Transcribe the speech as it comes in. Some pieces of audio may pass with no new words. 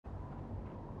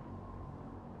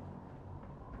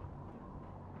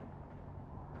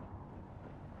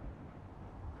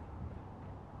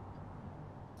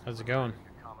How's it going?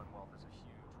 The Commonwealth is a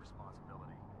huge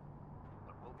responsibility,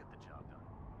 but we'll get the job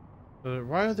done.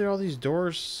 Why are there all these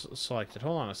doors selected?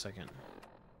 Hold on a second.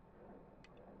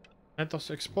 At those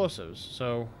explosives,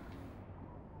 so...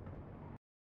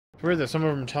 It's weird that some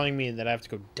of them are telling me that I have to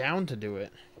go down to do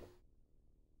it.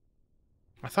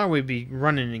 I thought we'd be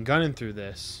running and gunning through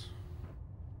this.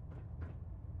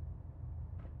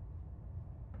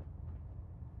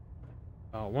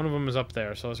 Oh, one of them is up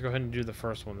there, so let's go ahead and do the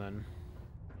first one then.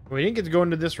 We didn't get to go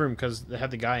into this room because they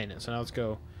had the guy in it, so now let's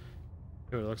go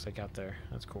see what it looks like out there.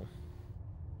 That's cool.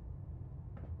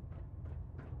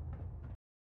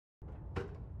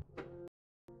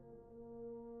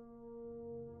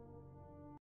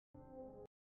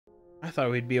 I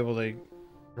thought we'd be able to...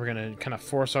 We're gonna kind of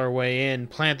force our way in,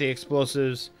 plant the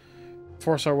explosives,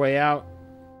 force our way out,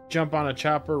 jump on a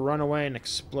chopper, run away, and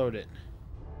explode it.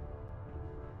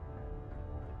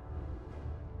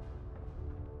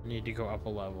 Need to go up a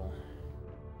level.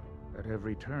 At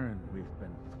every turn, we've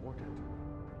been thwarted.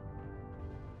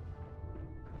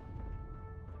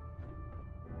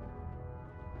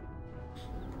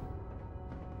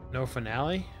 No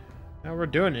finale? No, we're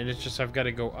doing it. It's just I've got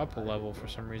to go up a level for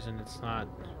some reason. It's not...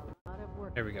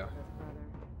 There we go.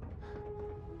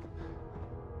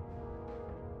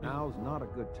 Now's not a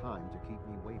good time to keep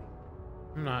me waiting.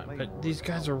 I'm not, but these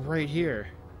guys are right here.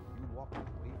 You walked away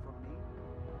from me?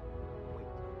 Wait.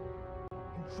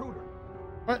 Intruder!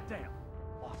 What?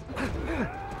 Damn.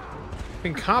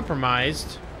 Been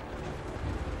compromised.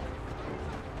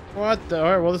 What the...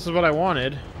 Alright, well, this is what I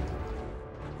wanted.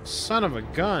 Son of a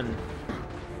gun.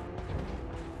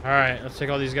 Alright, let's take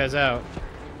all these guys out.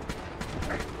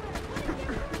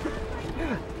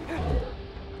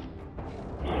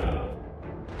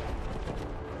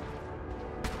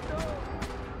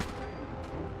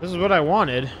 This is what I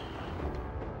wanted.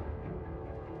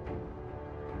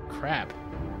 Crap.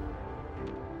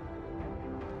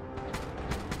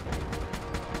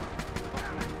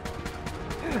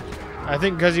 I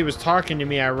think because he was talking to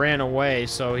me, I ran away,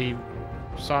 so he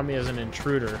saw me as an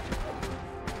intruder.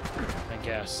 I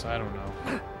guess. I don't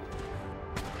know.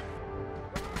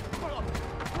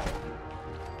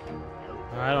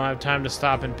 I don't have time to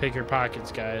stop and pick your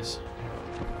pockets, guys.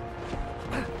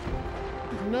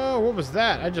 No, what was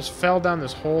that? I just fell down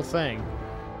this whole thing.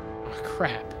 Oh,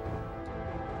 crap.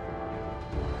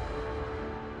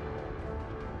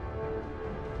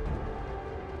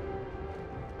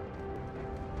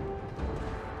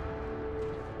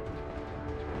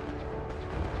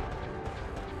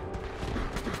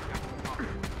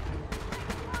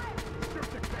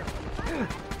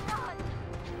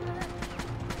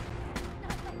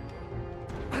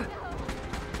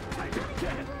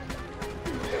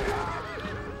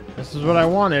 This is what I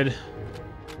wanted,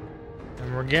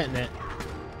 and we're getting it.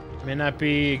 May not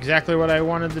be exactly what I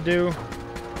wanted to do,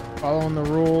 following the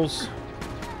rules,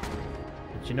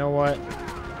 but you know what?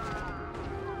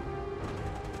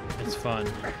 It's fun.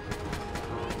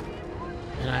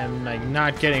 And I'm like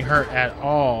not getting hurt at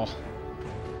all.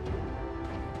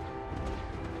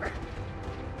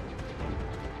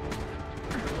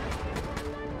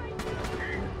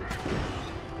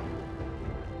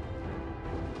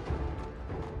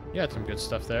 You got some good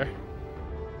stuff there.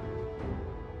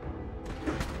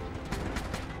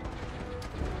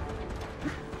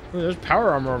 Ooh, there's power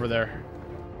armor over there.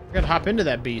 I gotta hop into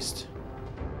that beast.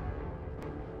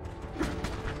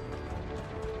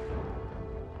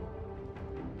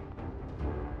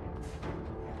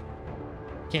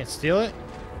 Can't steal it?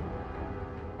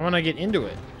 I wanna get into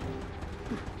it.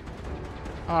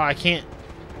 Oh, I can't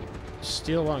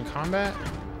steal while in combat?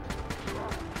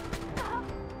 Oh,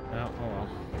 oh well.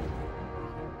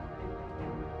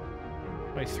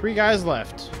 Like 3 guys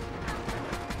left.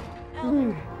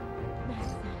 Ooh.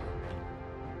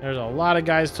 There's a lot of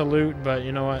guys to loot, but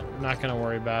you know what? I'm not gonna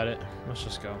worry about it. Let's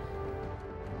just go.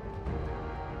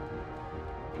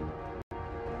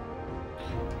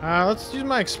 Let's use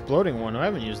my exploding one. I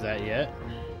haven't used that yet.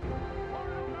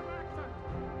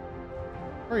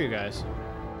 Where are you guys?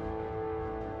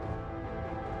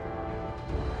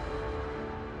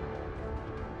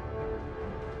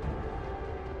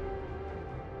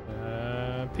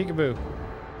 Peekaboo.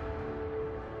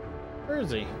 Where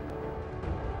is he?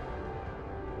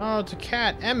 Oh, it's a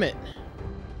cat. Emmett.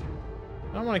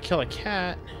 I don't want to kill a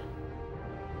cat.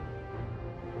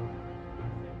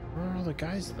 Where are all the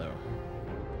guys, though?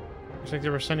 Looks like they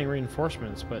were sending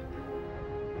reinforcements, but...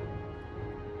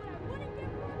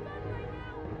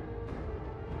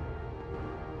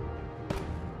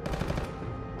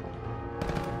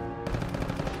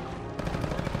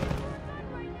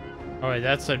 Oh, wait,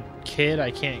 that's a kid I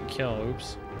can't kill.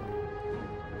 Oops.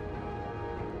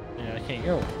 can't.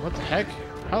 Yo, what the heck?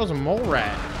 How's a mole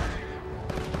rat?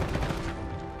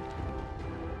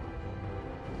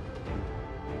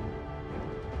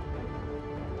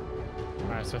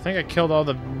 Alright, so I think I killed all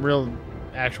the real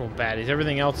actual baddies.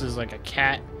 Everything else is like a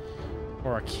cat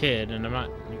or a kid, and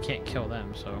you can't kill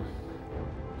them, so.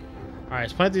 Alright,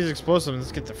 let's plant these explosives and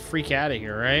let's get the freak out of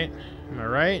here, right? Am I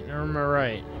right or am I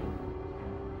right?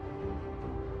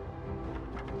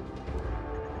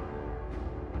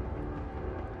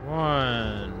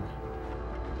 One,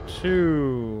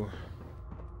 2,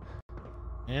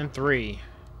 and 3.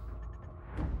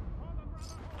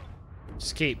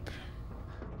 Escape.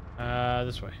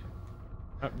 This way.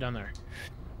 Up, down there.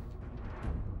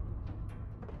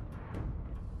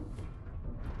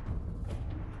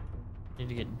 Need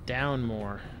to get down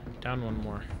more. Down one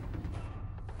more.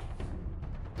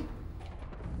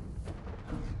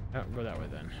 Oh, go that way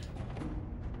then.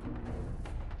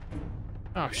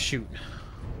 Oh, shoot.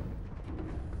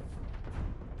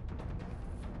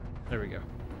 There we go.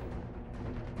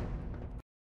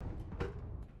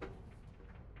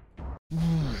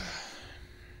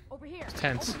 Over here. It's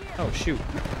tense. Over here. Oh, shoot.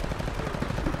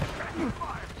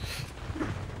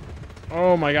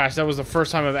 Oh my gosh, that was the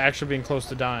first time I've actually been close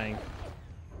to dying.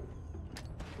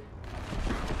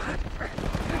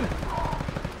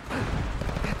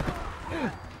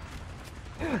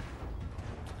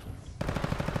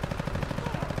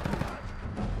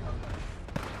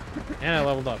 And I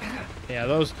leveled up.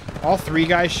 Yeah, all 3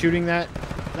 guys shooting that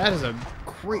is a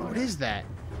great, what is that?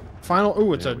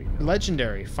 Ooh, it's a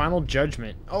legendary, Final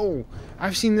Judgment. Oh,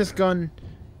 I've seen this gun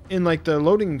in like the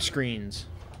loading screens.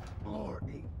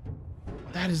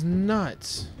 That is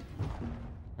nuts.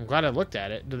 I'm glad I looked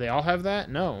at it. Do they all have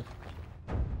that? No.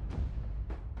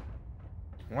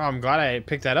 Wow, I'm glad I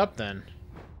picked that up then.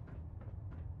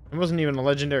 It wasn't even a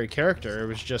legendary character. It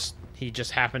was just, he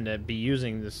just happened to be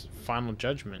using this Final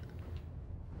Judgment.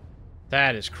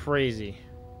 That is crazy.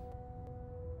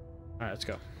 Alright, let's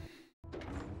go.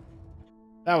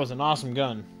 That was an awesome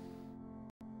gun.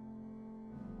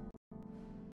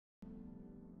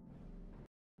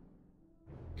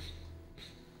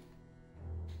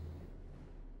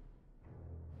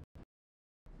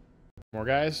 More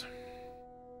guys?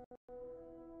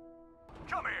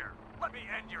 Come here. Let me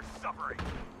end your suffering.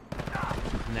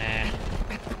 Nah.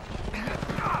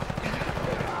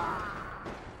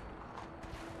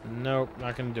 Nope,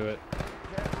 not gonna do it.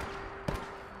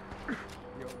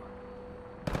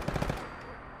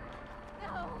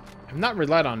 I've not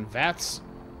relied on VATS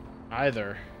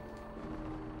either.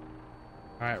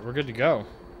 Alright, we're good to go.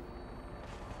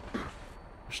 There's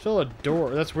still a door.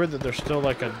 That's weird that there's still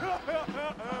like a...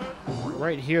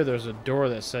 Right here there's a door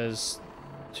that says...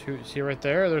 See right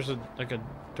there? There's like a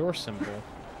door symbol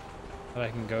that I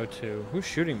can go to. Who's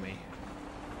shooting me?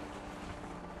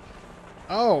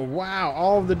 Oh, wow.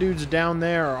 All of the dudes down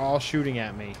there are all shooting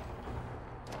at me.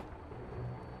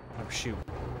 Oh, shoot.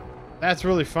 That's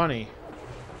really funny.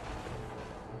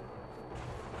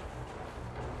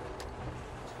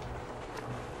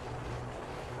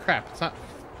 Crap, it's not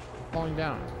falling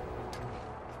down.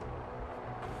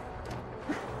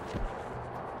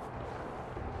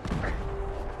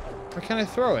 Why can't I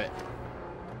throw it?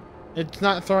 It's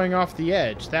not throwing off the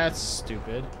edge. That's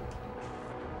stupid.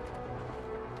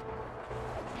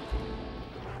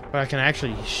 But I can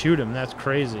actually shoot him. That's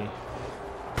crazy.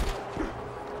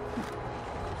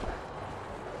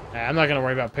 I'm not gonna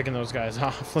worry about picking those guys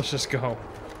off. Let's just go.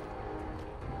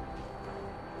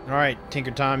 Alright,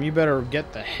 Tinker Tom, you better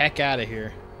get the heck out of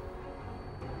here.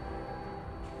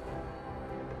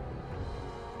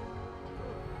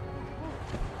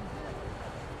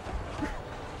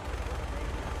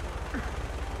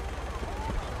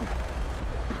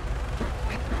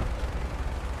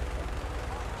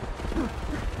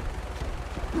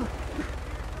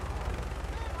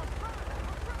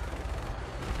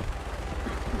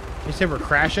 You said we're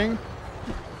crashing?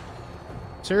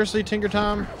 Seriously, Tinker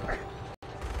Tom?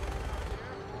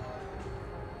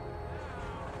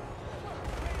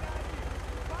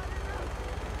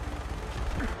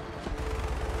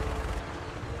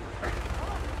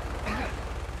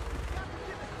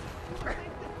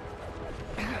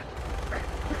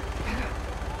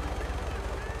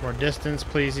 More distance,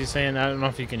 please, he's saying. I don't know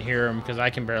if you can hear him, because I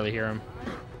can barely hear him.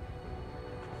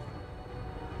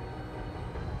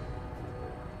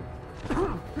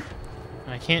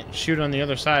 I can't shoot on the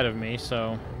other side of me,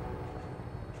 so...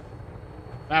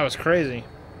 That was crazy.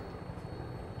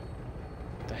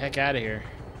 Get the heck out of here.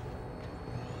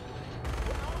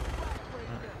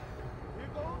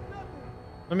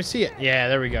 Let me see it. Yeah,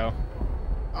 there we go.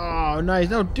 Oh, nice.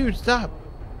 No, dude, stop.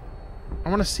 I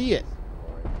want to see it.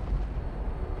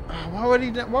 Oh,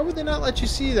 Why would they not let you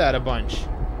see that a bunch?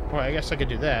 Well, I guess I could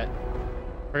do that.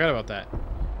 Forgot about that.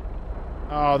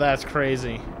 Oh, that's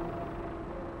crazy.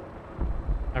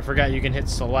 I forgot you can hit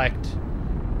select.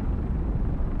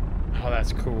 Oh,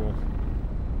 that's cool.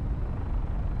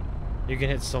 You can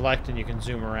hit select and you can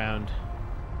zoom around.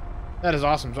 That is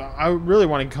awesome. So I really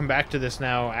want to come back to this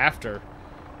now after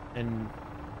and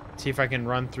see if I can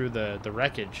run through the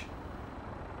wreckage.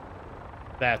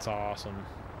 That's awesome.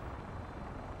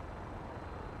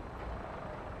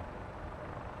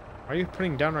 Why are you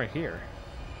putting down right here?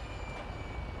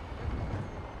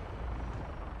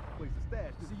 Place the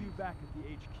stash. See you back at the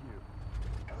HQ.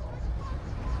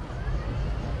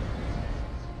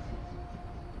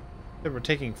 They were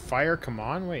taking fire? Come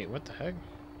on. Wait, what the heck?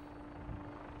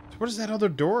 What is that other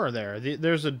door there?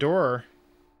 There's a door.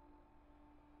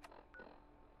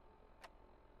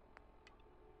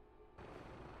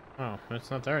 Oh,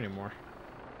 it's not there anymore.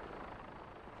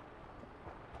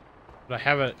 But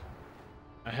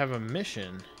I have a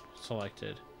mission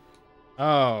selected.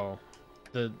 Oh,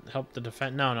 the help the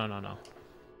defend. No.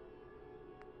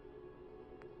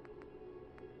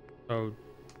 So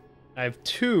I have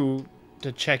 2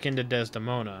 to check into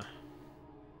Desdemona.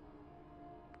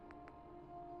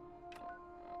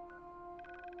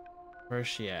 Where's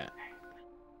she at?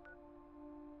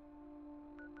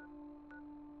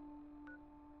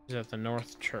 She's at the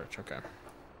North Church. Okay.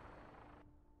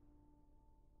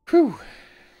 Whew.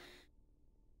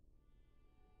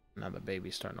 Now the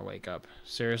baby's starting to wake up.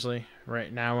 Seriously?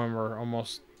 Right now when we're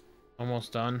almost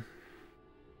done?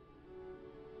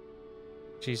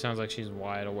 She sounds like she's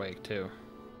wide awake too.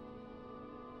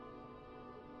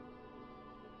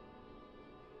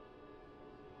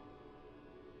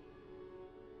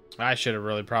 I should have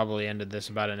really probably ended this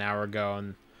about an hour ago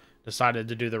and decided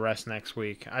to do the rest next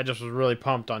week. I just was really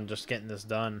pumped on just getting this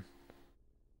done.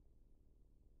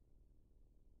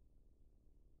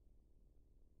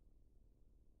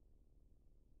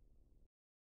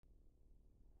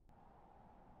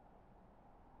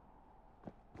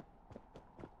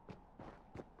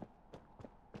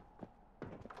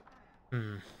 I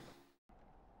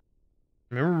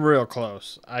mean, we're real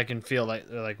close. I can feel like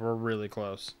we're really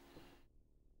close.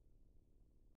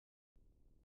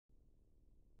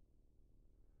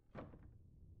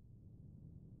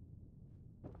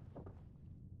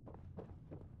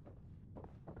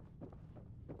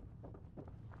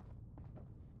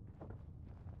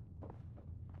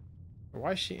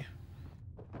 Why is she?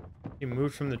 She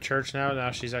moved from the church now.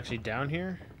 Now she's actually down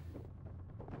here.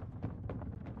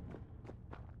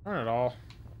 Not at all.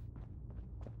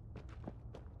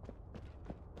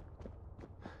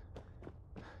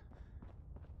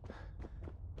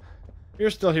 You're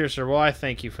still here, sir. Well, I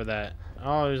thank you for that.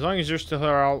 Oh, as long as you're still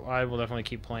here, I will definitely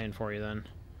keep playing for you then.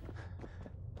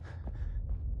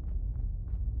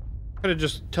 Could have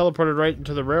just teleported right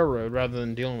into the railroad rather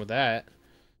than dealing with that.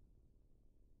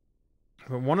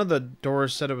 But one of the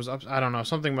doors said it was up. I don't know.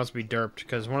 Something must be derped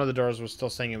because one of the doors was still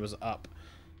saying it was up.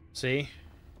 See?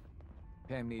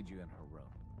 Pam needs you in her room.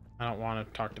 I don't want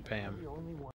to talk to Pam. The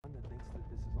only one that thinks that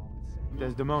this is all insane.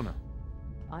 Desdemona.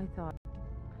 I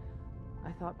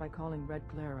thought by calling Red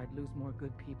Glare I'd lose more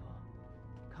good people.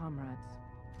 Comrades,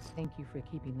 thank you for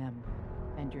keeping them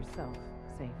and yourself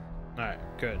safe. Alright,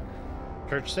 good.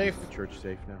 Church safe? The church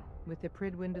safe now? With the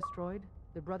Pridwin destroyed,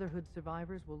 the Brotherhood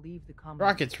survivors will leave the combat.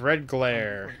 Rocket's Red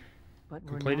Glare. But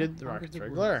Completed the Rocket's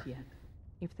Red Glare. Yet.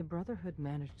 If the Brotherhood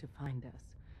managed to find us,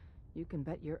 you can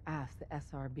bet your ass the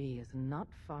SRB is not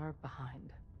far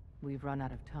behind. We've run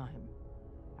out of time.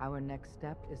 Our next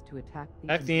step is to attack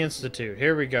the Institute.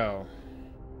 Here we go.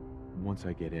 Once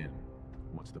I get in,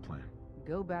 what's the plan?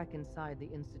 Go back inside the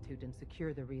Institute and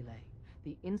secure the relay.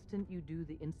 The instant you do,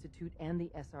 the Institute and the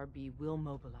SRB will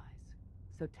mobilize.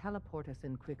 So teleport us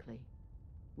in quickly.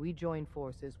 We join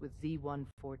forces with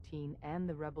Z-114 and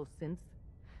the rebel synths.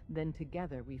 Then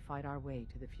together we fight our way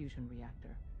to the fusion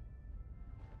reactor.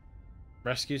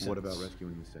 Rescue synths. What about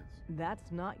rescuing the synths?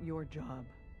 That's not your job.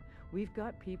 We've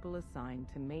got people assigned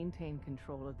to maintain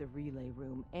control of the relay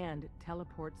room and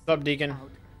teleport What's up, Deacon? out.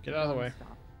 Get out of the way.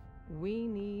 Non-stop. We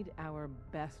need our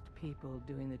best people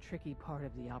doing the tricky part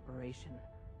of the operation.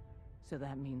 So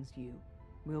that means you.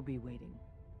 We'll be waiting.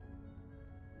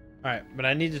 Alright, but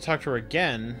I need to talk to her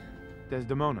again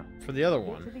Desdemona. for the other Get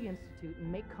to one. the Institute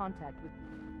and make contact with...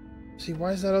 See,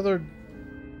 why is that other...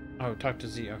 Oh, talk to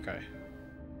Z. Okay.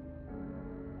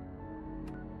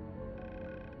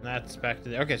 That's back to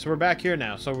the... Okay, so we're back here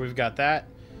now. So we've got that.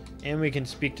 And we can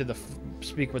speak to the...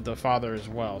 Speak with the father as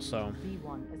well, so...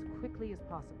 Z1 as quickly as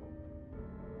possible.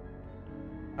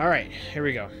 Alright, here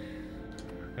we go.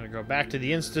 I'm gonna go back to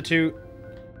the Institute.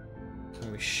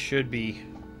 We should be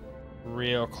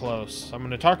real close. I'm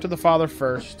going to talk to the father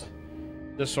first,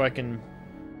 just so I can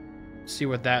see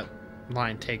what that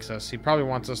line takes us. He probably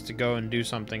wants us to go and do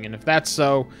something, and if that's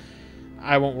so,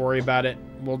 I won't worry about it.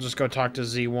 We'll just go talk to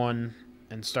Z1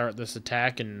 and start this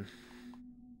attack and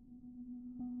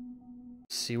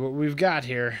see what we've got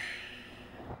here.